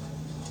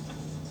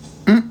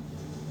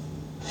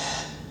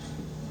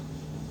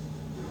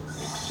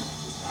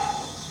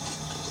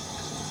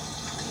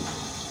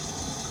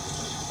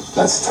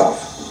 That's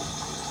tough.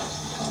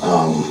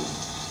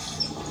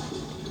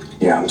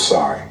 Yeah, I'm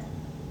sorry.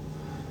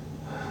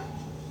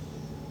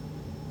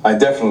 I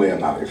definitely am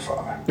not your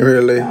father.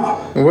 Really?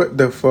 What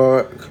the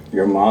fuck?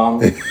 Your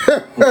mom?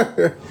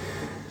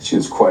 She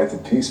was quite the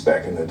piece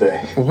back in the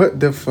day. What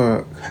the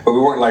fuck? But we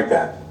weren't like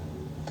that.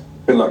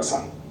 Good luck,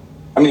 son.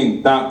 I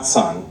mean, not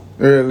son.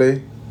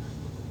 Really?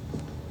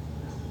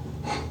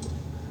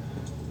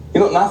 You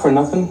know, not for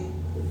nothing,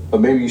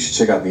 but maybe you should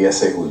check out the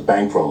essay who was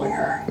bankrolling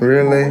her.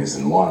 Really? More ways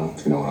than one,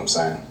 if you know what I'm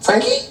saying.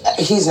 Frankie?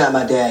 He's not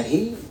my dad.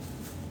 He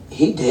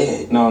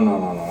did. No.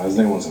 His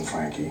name wasn't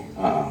Frankie.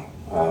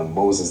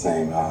 What was his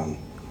name?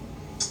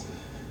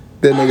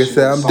 That nigga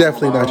said, I'm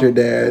definitely not your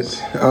dad.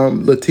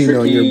 I'm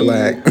Latino and you're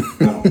black.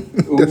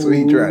 That's what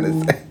he trying to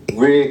say.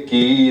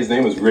 Ricky. His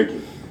name was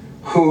Ricky.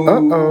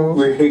 Uh-oh.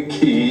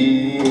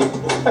 Ricky.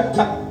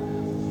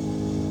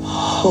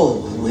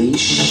 Holy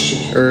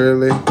shit.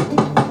 Early.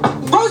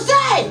 Rose!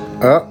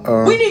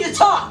 Uh-oh. We need to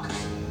talk.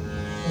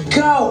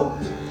 Go.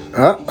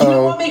 Uh-oh. You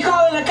don't want me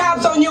calling the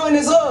cops on you in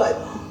this hood.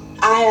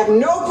 I have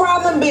no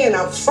problem being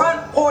a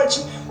front porch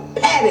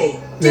Patty.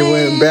 They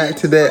went back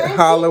to that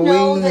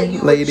Halloween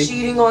lady.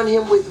 Cheating on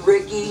him with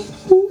Ricky.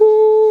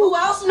 Who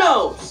else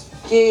knows?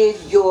 Did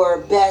your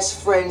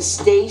best friend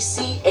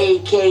Stacy,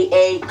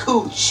 aka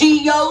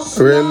Cuchillos,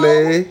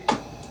 Really?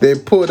 They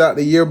pulled out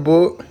the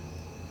yearbook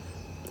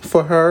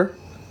for her.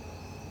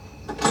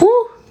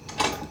 Woo.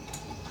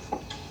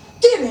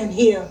 Get in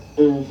here.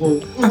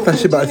 I thought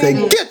she about to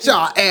say, get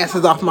y'all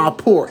asses off my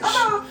porch.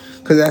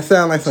 Because that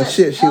sounded like some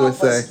shit she would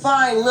say.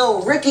 Find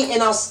little Ricky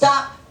and I'll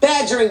stop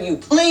badgering you,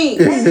 please.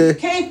 You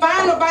can't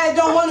find nobody that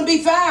don't want to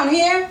be found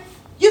here.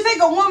 You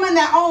think a woman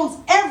that owns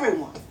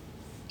everyone,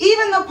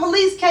 even the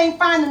police can't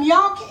find them,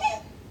 y'all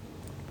can?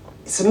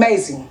 It's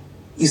amazing.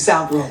 You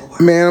sound wrong.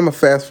 Man, I'm going to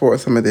fast forward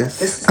some of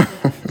this.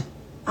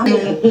 Come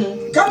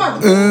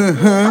on.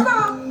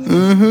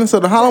 So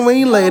the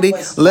Halloween lady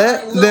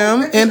let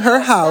them in her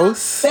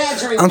house.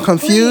 I'm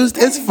confused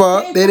as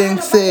fuck. They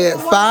didn't say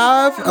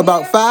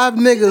about five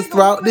niggas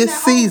throughout this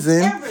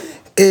season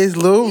is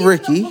Lil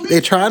Ricky.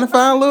 They're trying to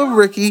find Lil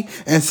Ricky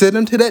and send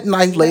him to that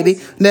knife lady.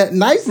 That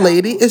knife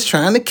lady is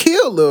trying to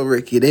kill Lil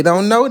Ricky. They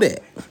don't know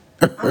that.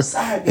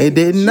 They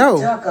didn't know.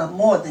 Dug up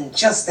more than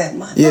just that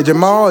money. Yeah,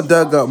 Jamal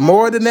dug up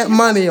more than that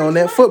money on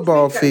that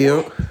football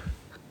field.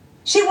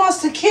 She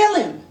wants to kill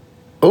him.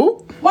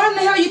 Oh. Why in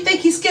the hell you think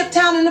he skipped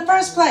town in the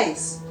first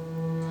place?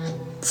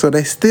 So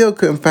they still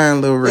couldn't find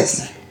Lil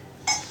Ricky.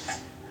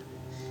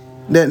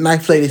 That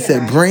knife lady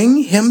said,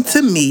 bring him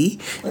to me,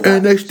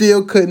 and they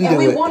still couldn't And do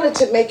we it. wanted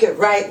to make it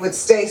right with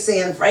Stacy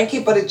and Frankie,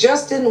 but it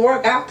just didn't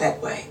work out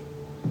that way.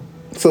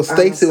 So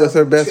Stacy was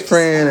her best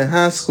friend in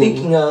high school.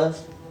 Speaking of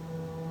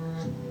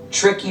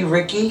Tricky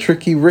Ricky.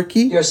 Tricky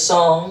Ricky? Your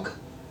song.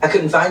 I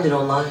couldn't find it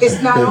online.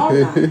 It's not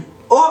online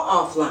or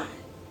offline.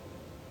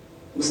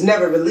 It was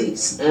never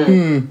released.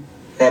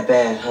 That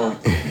bad, huh?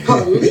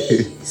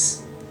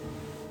 Police.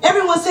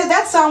 Everyone said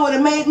that song would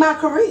have made my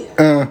career.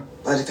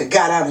 But if it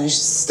got out and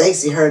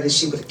Stacy heard it,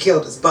 she would have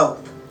killed us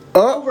both.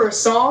 Over a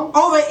song?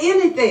 Over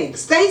anything.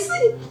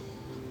 Stacy?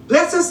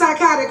 Bless her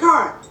psychotic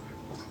heart.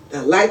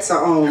 The lights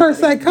are on. Her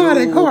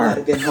psychotic heart.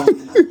 I've been home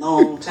in a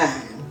long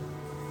time.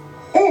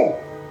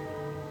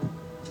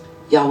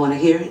 Y'all want to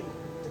hear it?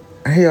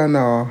 Hell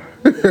no.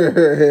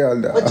 Hell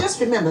no. But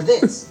just remember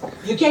this.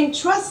 You can't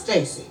trust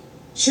Stacy.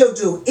 She'll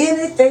do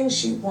anything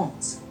she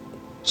wants.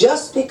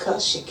 Just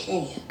because she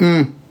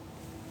can.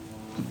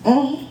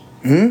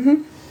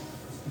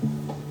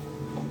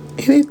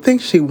 Anything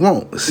she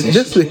wants,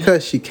 just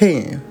because she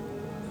can.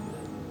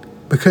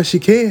 Because she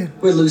can.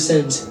 We're loose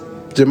ends.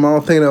 Jamal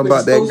thinking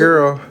about that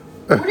girl.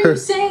 What are you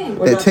saying?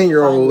 That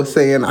 10-year-old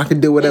saying, I can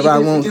do whatever I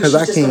want because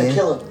I She's just gonna can.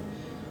 kill him.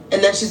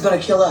 And then she's gonna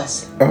kill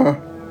us.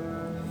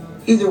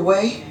 Either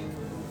way,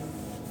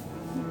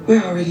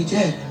 we're already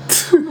dead.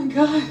 Oh my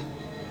God.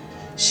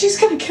 She's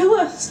gonna kill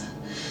us.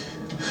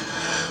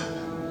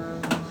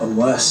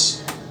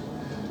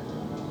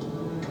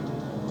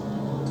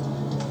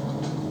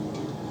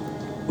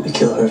 to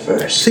kill her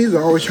first. She's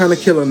always trying to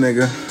kill a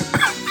nigga.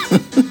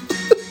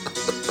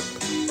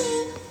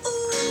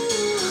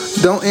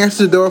 Don't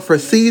answer the door for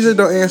Caesar.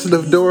 Don't answer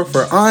the door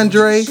for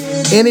Andre.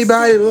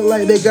 Anybody look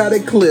like they got a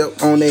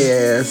clip on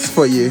their ass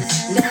for you.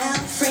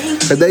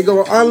 Cause they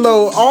go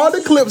unload all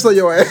the clips on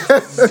your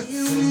ass.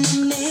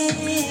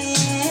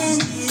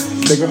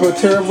 They go for a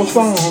terrible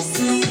song.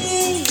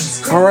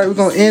 Alright, we're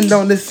gonna end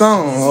on this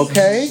song,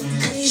 okay?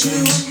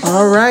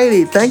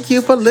 Alrighty, thank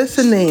you for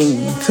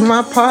listening to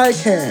my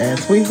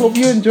podcast. We hope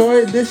you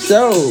enjoyed this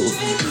show.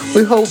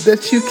 We hope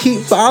that you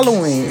keep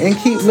following and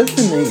keep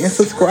listening and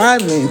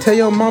subscribing. Tell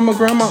your mama,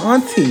 grandma,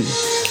 auntie.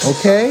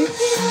 Okay?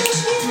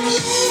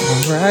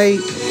 Alright.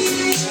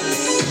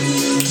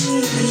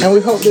 And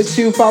we hope that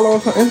you follow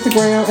us on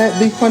Instagram at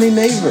The Funny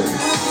Neighbors.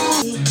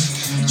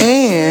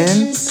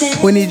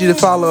 And we need you to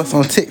follow us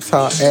on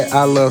TikTok at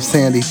I Love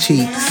Sandy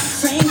Cheeks.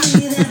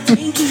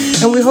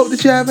 And we hope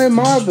that you have a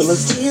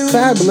marvelous,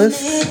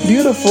 fabulous,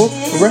 beautiful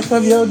rest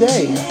of your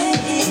day.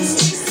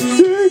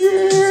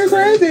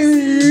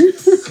 Crazy.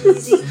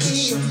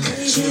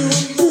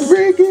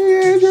 Ricky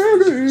and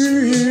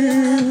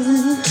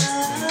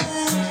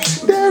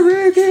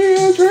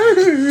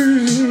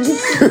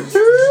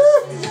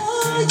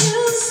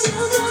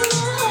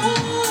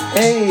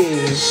Hey,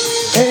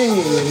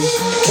 hey,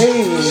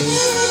 hey,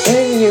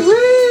 hey,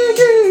 Ricky.